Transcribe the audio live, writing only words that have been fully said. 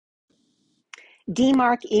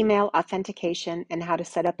DMARC email authentication and how to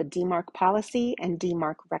set up a DMARC policy and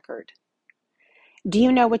DMARC record. Do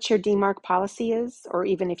you know what your DMARC policy is, or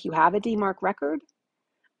even if you have a DMARC record?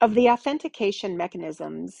 Of the authentication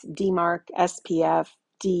mechanisms, DMARC, SPF,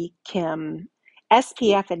 DKIM,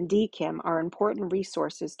 SPF and DKIM are important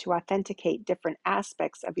resources to authenticate different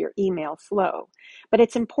aspects of your email flow, but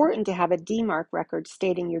it's important to have a DMARC record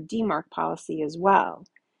stating your DMARC policy as well.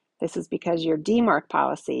 This is because your DMARC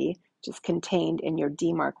policy, which is contained in your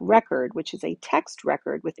DMARC record, which is a text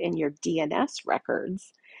record within your DNS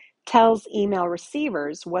records, tells email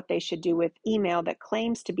receivers what they should do with email that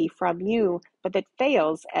claims to be from you, but that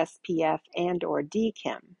fails SPF and/or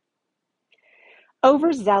DKIM.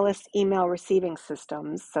 Overzealous email receiving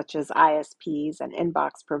systems, such as ISPs and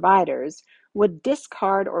inbox providers, would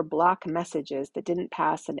discard or block messages that didn't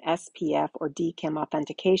pass an SPF or DKIM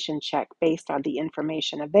authentication check based on the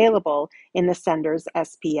information available in the sender's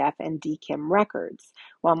SPF and DKIM records,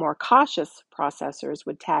 while more cautious processors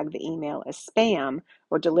would tag the email as spam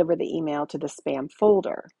or deliver the email to the spam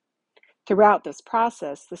folder. Throughout this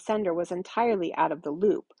process, the sender was entirely out of the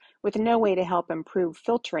loop, with no way to help improve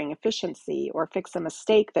filtering efficiency or fix a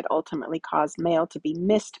mistake that ultimately caused mail to be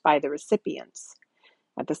missed by the recipients.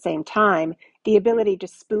 At the same time, the ability to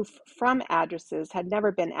spoof from addresses had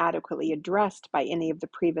never been adequately addressed by any of the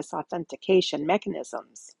previous authentication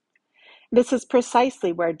mechanisms. This is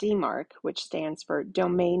precisely where DMARC, which stands for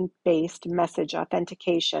Domain-Based Message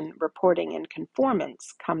Authentication, Reporting, and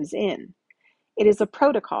Conformance, comes in. It is a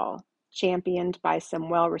protocol championed by some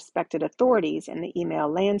well-respected authorities in the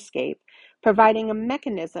email landscape, providing a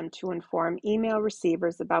mechanism to inform email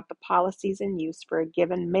receivers about the policies in use for a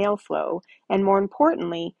given mail flow, and more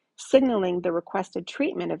importantly, signaling the requested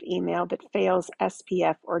treatment of email that fails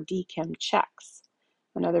SPF or DKIM checks.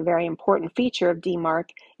 Another very important feature of DMARC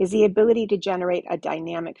is the ability to generate a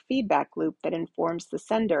dynamic feedback loop that informs the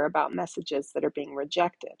sender about messages that are being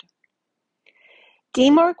rejected.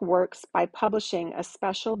 DMARC works by publishing a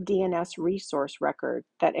special DNS resource record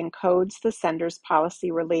that encodes the sender's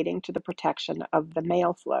policy relating to the protection of the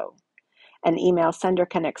mail flow. An email sender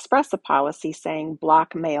can express a policy saying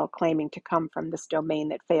block mail claiming to come from this domain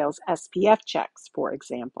that fails SPF checks, for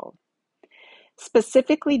example.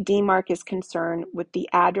 Specifically, DMARC is concerned with the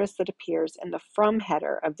address that appears in the from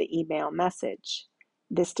header of the email message.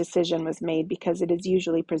 This decision was made because it is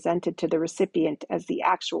usually presented to the recipient as the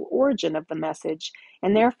actual origin of the message,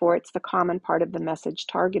 and therefore it's the common part of the message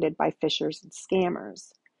targeted by phishers and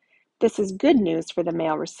scammers. This is good news for the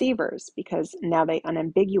mail receivers because now they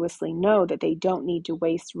unambiguously know that they don't need to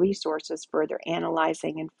waste resources further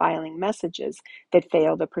analyzing and filing messages that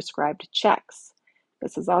fail the prescribed checks.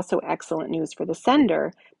 This is also excellent news for the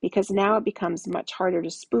sender because now it becomes much harder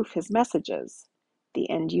to spoof his messages. The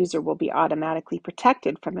end user will be automatically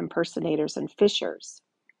protected from impersonators and phishers.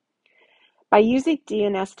 By using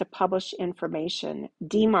DNS to publish information,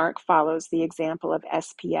 DMARC follows the example of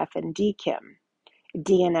SPF and DKIM.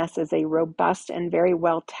 DNS is a robust and very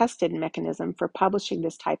well-tested mechanism for publishing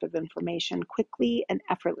this type of information quickly and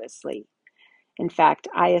effortlessly. In fact,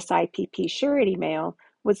 ISIPP Surety Mail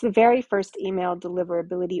was the very first email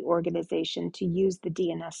deliverability organization to use the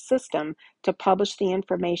DNS system to publish the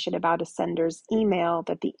information about a sender's email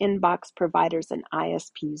that the inbox providers and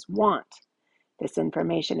ISPs want. This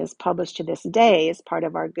information is published to this day as part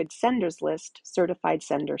of our Good Senders List certified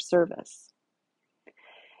sender service.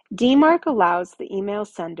 DMARC allows the email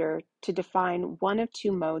sender to define one of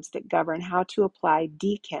two modes that govern how to apply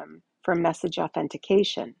DKIM for message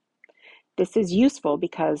authentication. This is useful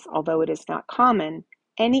because, although it is not common,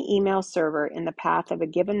 any email server in the path of a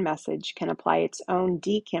given message can apply its own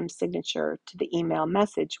DKIM signature to the email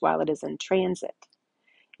message while it is in transit.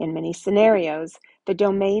 In many scenarios, the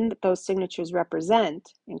domain that those signatures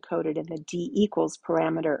represent, encoded in the D equals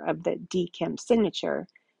parameter of the DKIM signature,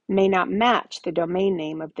 may not match the domain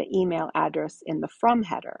name of the email address in the from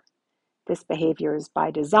header. This behavior is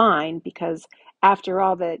by design because, after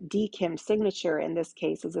all, the DKIM signature in this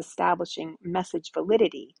case is establishing message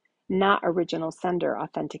validity, not original sender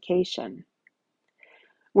authentication.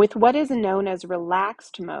 With what is known as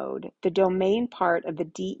relaxed mode, the domain part of the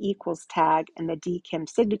D equals tag and the DKIM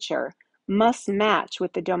signature must match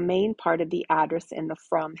with the domain part of the address in the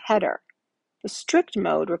from header. The strict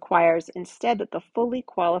mode requires instead that the fully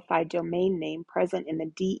qualified domain name present in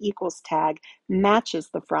the D equals tag matches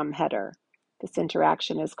the from header. This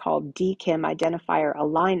interaction is called DKIM identifier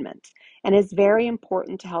alignment and is very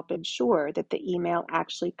important to help ensure that the email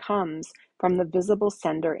actually comes from the visible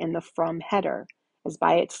sender in the from header, as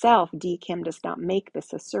by itself DKIM does not make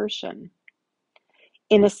this assertion.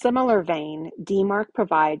 In a similar vein, DMARC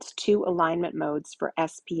provides two alignment modes for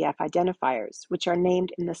SPF identifiers, which are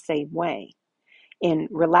named in the same way. In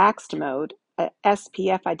relaxed mode, a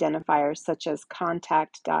SPF identifier such as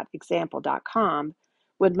contact.example.com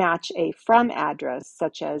would match a from address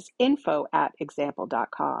such as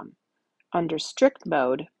info@example.com. Under strict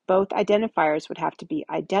mode, both identifiers would have to be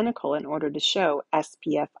identical in order to show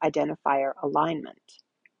SPF identifier alignment.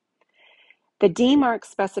 The DMARC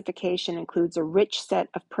specification includes a rich set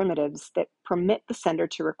of primitives that permit the sender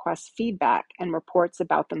to request feedback and reports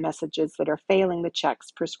about the messages that are failing the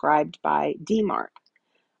checks prescribed by DMARC,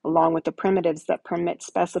 along with the primitives that permit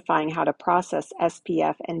specifying how to process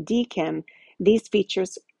SPF and DKIM. These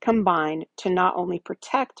features combine to not only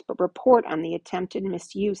protect but report on the attempted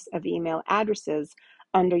misuse of email addresses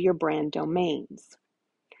under your brand domains.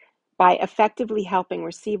 By effectively helping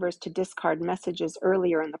receivers to discard messages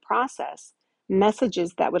earlier in the process,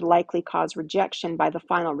 messages that would likely cause rejection by the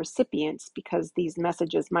final recipients because these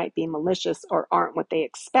messages might be malicious or aren't what they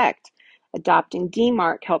expect, adopting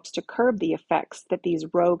DMARC helps to curb the effects that these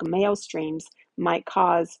rogue mail streams might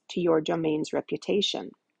cause to your domain's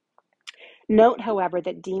reputation. Note, however,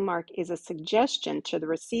 that DMARC is a suggestion to the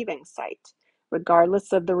receiving site.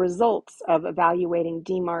 Regardless of the results of evaluating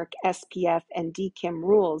DMARC, SPF, and DKIM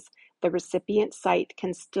rules, the recipient site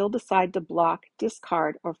can still decide to block,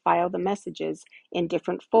 discard, or file the messages in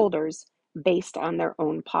different folders based on their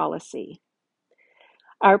own policy.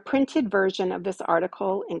 Our printed version of this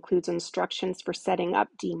article includes instructions for setting up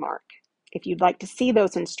DMARC. If you'd like to see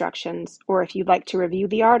those instructions, or if you'd like to review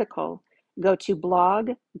the article, go to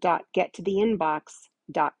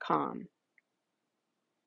blog.gettotheinbox.com.